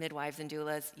heard midwives and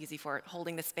doulas using for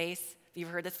holding the space. If you've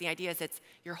heard this, the idea is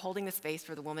you're holding the space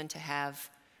for the woman to have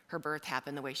her birth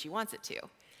happen the way she wants it to.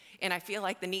 And I feel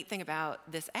like the neat thing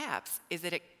about this app is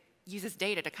that it uses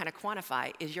data to kind of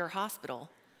quantify, is your hospital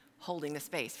holding the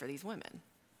space for these women?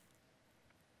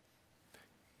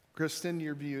 Kristen,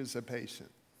 your view as a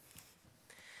patient.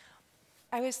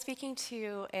 I was speaking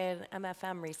to an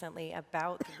MFM recently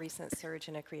about the recent surge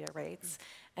in accreta rates,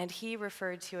 and he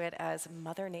referred to it as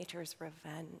Mother Nature's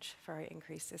revenge for our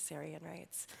increased cesarean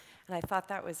rates. And I thought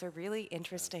that was a really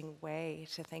interesting way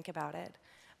to think about it.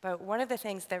 But one of the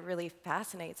things that really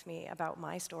fascinates me about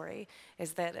my story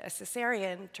is that a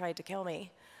cesarean tried to kill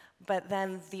me, but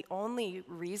then the only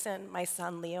reason my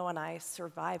son Leo and I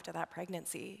survived that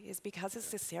pregnancy is because a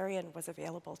cesarean was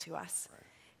available to us. Right.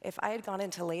 If I had gone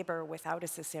into labor without a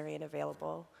cesarean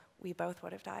available, we both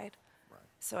would have died. Right.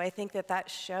 So I think that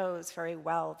shows very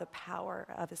well the power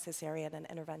of a cesarean and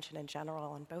intervention in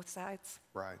general on both sides.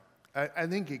 Right. I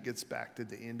think it gets back to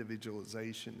the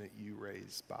individualization that you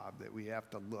raised, Bob, that we have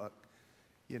to look,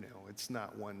 it's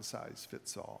not one size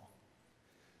fits all.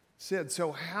 Sid,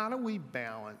 so how do we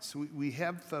balance? We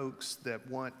have folks that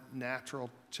want natural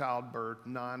childbirth,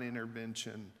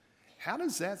 non-intervention. How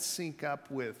does that sync up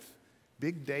with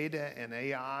big data and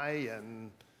AI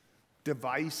and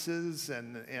devices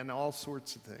and all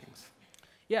sorts of things?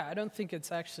 Yeah, I don't think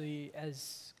it's actually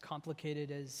as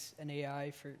complicated as an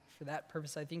AI for that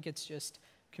purpose. I think it's just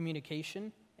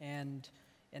communication and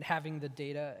having the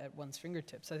data at one's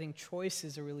fingertips. I think choice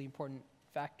is a really important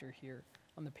factor here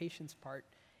on the patient's part.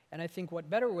 And I think what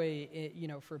better way,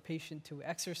 for a patient to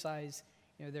exercise,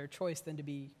 their choice than to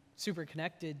be super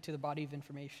connected to the body of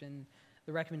information,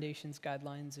 the recommendations,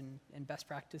 guidelines, and best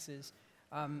practices,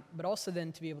 but also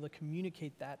then to be able to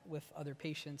communicate that with other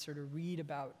patients or to read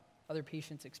about other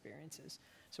patients' experiences.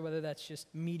 So whether that's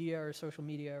just media or social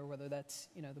media or whether that's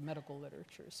the medical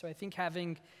literature. So I think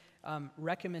having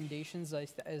recommendations,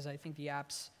 as I think the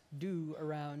apps do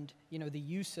around the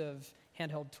use of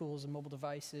handheld tools and mobile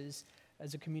devices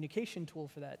as a communication tool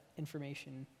for that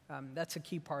information, that's a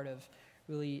key part of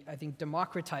really, I think,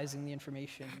 democratizing the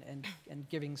information and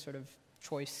giving sort of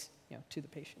choice to the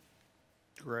patient.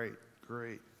 Great.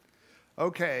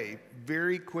 Okay,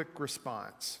 very quick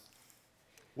response.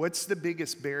 What's the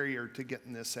biggest barrier to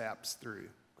getting this apps through?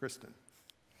 Kristen.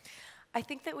 I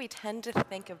think that we tend to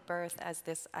think of birth as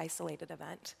this isolated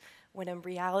event, when in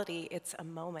reality it's a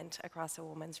moment across a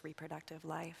woman's reproductive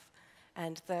life.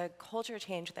 And the culture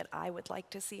change that I would like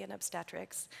to see in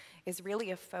obstetrics is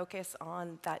really a focus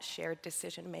on that shared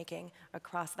decision-making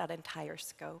across that entire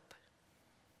scope.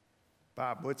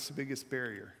 Bob, what's the biggest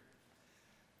barrier?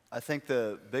 I think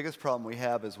the biggest problem we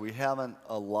have is we haven't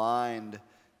aligned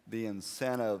the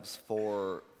incentives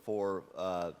for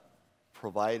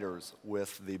providers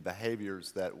with the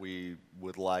behaviors that we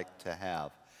would like to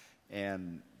have.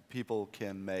 And people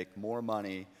can make more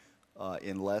money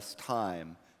in less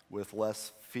time with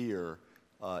less fear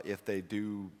if they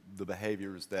do the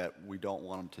behaviors that we don't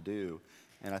want them to do.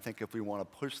 And I think if we want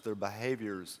to push their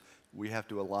behaviors, we have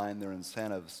to align their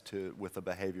incentives with the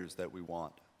behaviors that we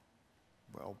want.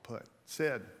 Well put.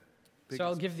 Sid. So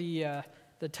I'll give the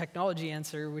technology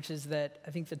answer, which is that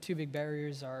I think the two big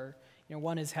barriers are,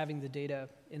 one is having the data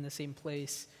in the same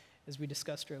place, as we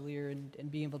discussed earlier,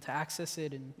 and being able to access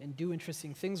it and do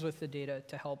interesting things with the data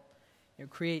to help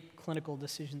create clinical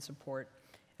decision support.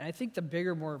 And I think the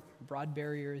bigger, more broad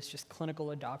barrier is just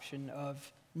clinical adoption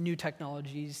of new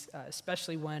technologies,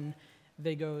 especially when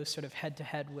they go sort of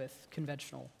head-to-head with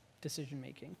conventional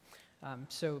decision-making.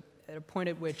 So at a point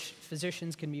at which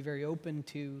physicians can be very open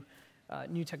to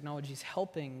new technologies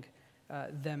helping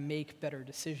them make better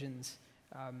decisions,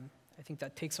 I think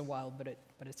that takes a while, but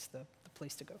it's the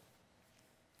place to go.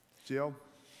 Jill?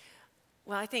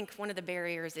 Well, I think one of the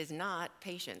barriers is not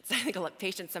patients. I think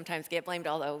patients sometimes get blamed,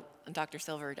 although Dr.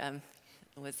 Silver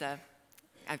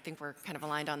I think we're kind of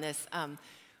aligned on this.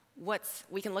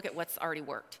 We can look at what's already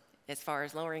worked as far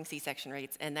as lowering C-section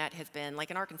rates, and that has been,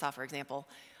 like in Arkansas, for example,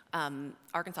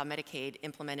 Arkansas Medicaid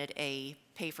implemented a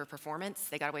pay for performance.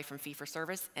 They got away from fee for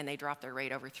service, and they dropped their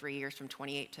rate over 3 years from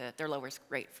 28 to their lowest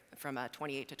rate from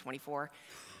 28 to 24.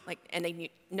 And they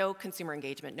need no consumer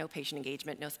engagement, no patient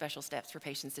engagement, no special steps for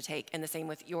patients to take. And the same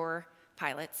with your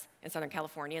pilots in Southern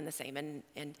California, and the same.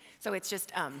 And so it's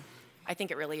just, I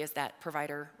think it really is that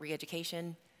provider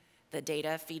re-education, the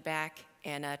data, feedback,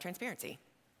 and transparency.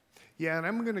 Yeah, and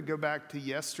I'm going to go back to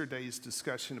yesterday's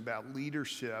discussion about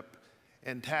leadership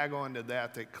and tag on to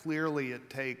that clearly it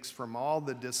takes from all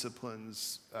the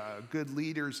disciplines good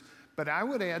leaders, but I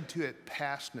would add to it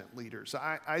passionate leaders.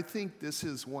 I think this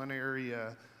is one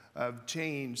area of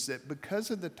change that because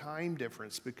of the time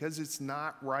difference, because it's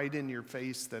not right in your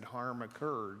face that harm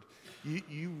occurred,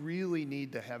 you really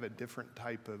need to have a different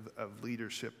type of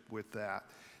leadership with that.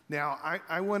 Now,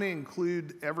 I want to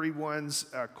include everyone's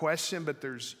question, but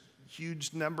there's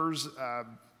huge numbers.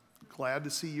 Glad to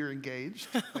see you're engaged.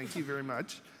 Thank you very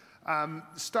much.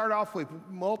 Start off with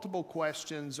multiple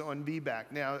questions on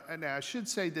VBAC. Now, I should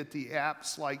say that the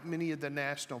apps, like many of the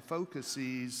national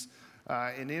focuses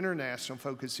and international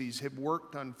focuses, have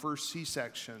worked on first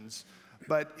C-sections.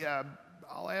 But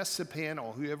I'll ask the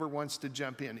panel, whoever wants to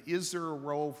jump in, is there a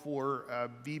role for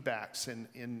VBACs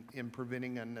in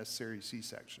preventing unnecessary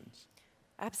C-sections?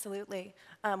 Absolutely.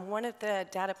 One of the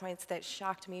data points that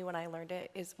shocked me when I learned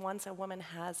it is once a woman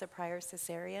has a prior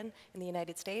cesarean in the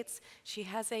United States, she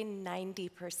has a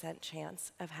 90%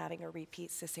 chance of having a repeat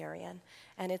cesarean.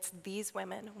 And it's these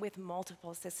women with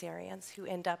multiple cesareans who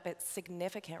end up at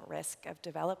significant risk of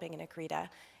developing an accreta,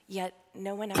 yet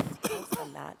no one else tells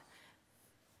them that.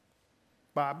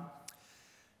 Bob?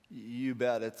 You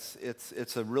bet.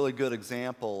 It's a really good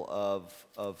example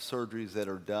of surgeries that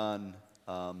are done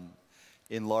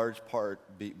in large part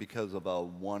because of a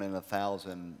 1 in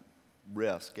 1,000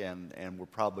 risk, and we're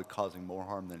probably causing more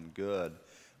harm than good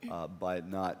by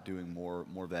not doing more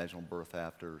vaginal birth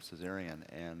after cesarean.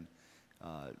 And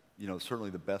certainly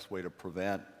the best way to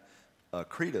prevent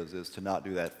accretas is to not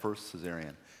do that first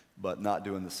cesarean, but not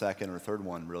doing the second or third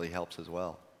one really helps as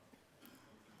well.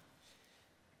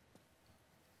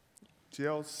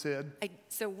 Jill, Sid?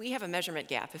 So we have a measurement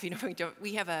gap. If you know,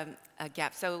 we have a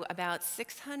gap. So about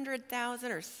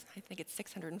 600,000, or I think it's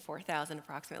 604,000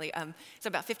 approximately. So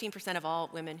about 15% of all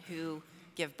women who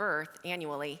give birth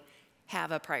annually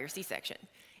have a prior C-section.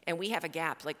 And we have a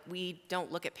gap. Like, we don't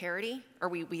look at parity, or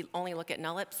we only look at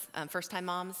nullips, first-time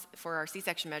moms, for our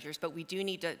C-section measures, but we do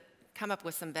need to come up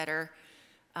with some better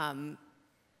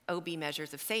OB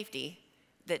measures of safety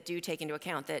that do take into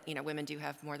account that women do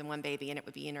have more than one baby, and it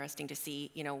would be interesting to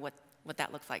see what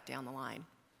that looks like down the line.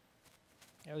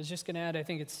 I was just going to add, I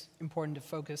think it's important to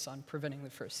focus on preventing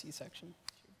the first C-section,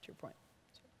 to your point.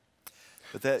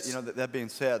 But that being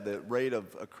said, the rate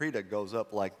of accreta goes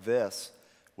up like this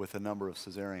with the number of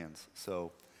cesareans.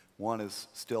 So 1 is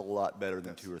still a lot better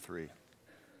than 2 or 3.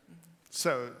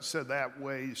 So that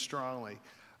weighs strongly.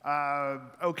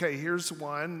 Okay, here's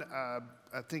one.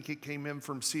 I think it came in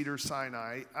from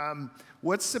Cedars-Sinai.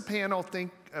 What's the panel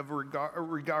think of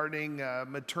regarding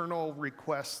maternal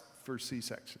requests for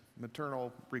C-section,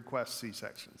 maternal request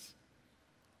C-sections?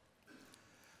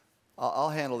 I'll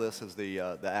handle this as the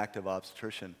active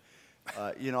obstetrician.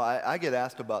 I get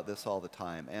asked about this all the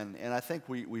time, and I think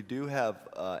we do have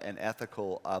an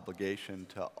ethical obligation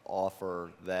to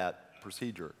offer that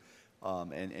procedure,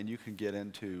 and you can get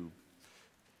into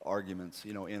arguments,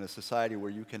 in a society where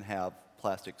you can have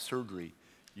plastic surgery,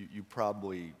 you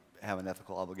probably have an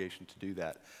ethical obligation to do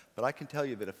that. But I can tell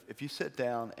you that if you sit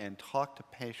down and talk to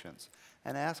patients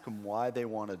and ask them why they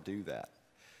want to do that,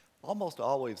 almost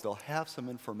always they'll have some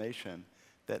information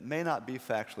that may not be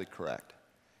factually correct.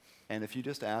 And if you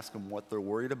just ask them what they're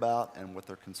worried about and what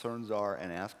their concerns are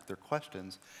and ask their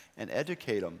questions and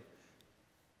educate them,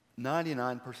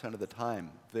 99% of the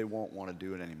time they won't want to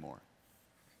do it anymore.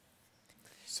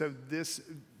 So this,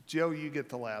 Jill, you get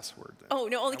the last word then. Oh,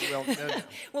 no, only no.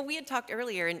 Well, we had talked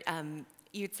earlier, and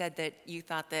you had said that you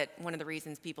thought that one of the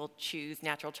reasons people choose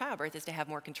natural childbirth is to have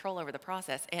more control over the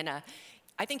process. And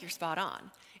I think you're spot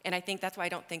on. And I think that's why I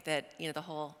don't think that, the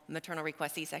whole maternal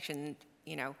request C-section,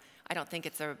 I don't think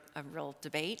it's a real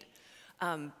debate.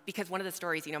 Because one of the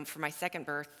stories, for my second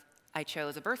birth, I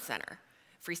chose a birth center,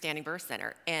 freestanding birth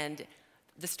center. And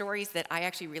the stories that I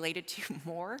actually related to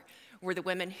more were the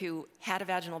women who had a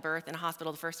vaginal birth in a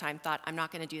hospital the first time, thought, I'm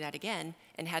not going to do that again,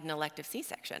 and had an elective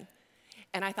C-section.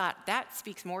 And I thought, that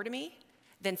speaks more to me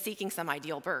than seeking some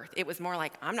ideal birth. It was more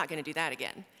like, I'm not going to do that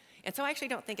again. And so I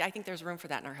actually I think there's room for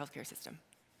that in our healthcare system.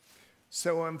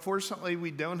 So unfortunately,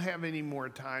 we don't have any more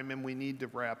time and we need to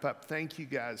wrap up. Thank you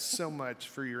guys so much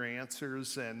for your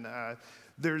answers. And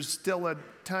there's still a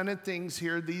ton of things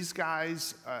here. These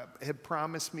guys have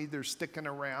promised me they're sticking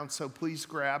around, so please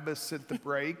grab us at the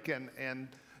break and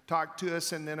talk to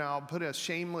us. And then I'll put a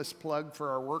shameless plug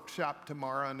for our workshop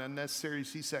tomorrow on unnecessary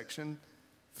C-section.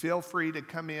 Feel free to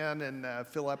come in and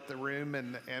fill up the room,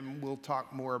 and we'll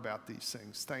talk more about these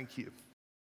things. Thank you.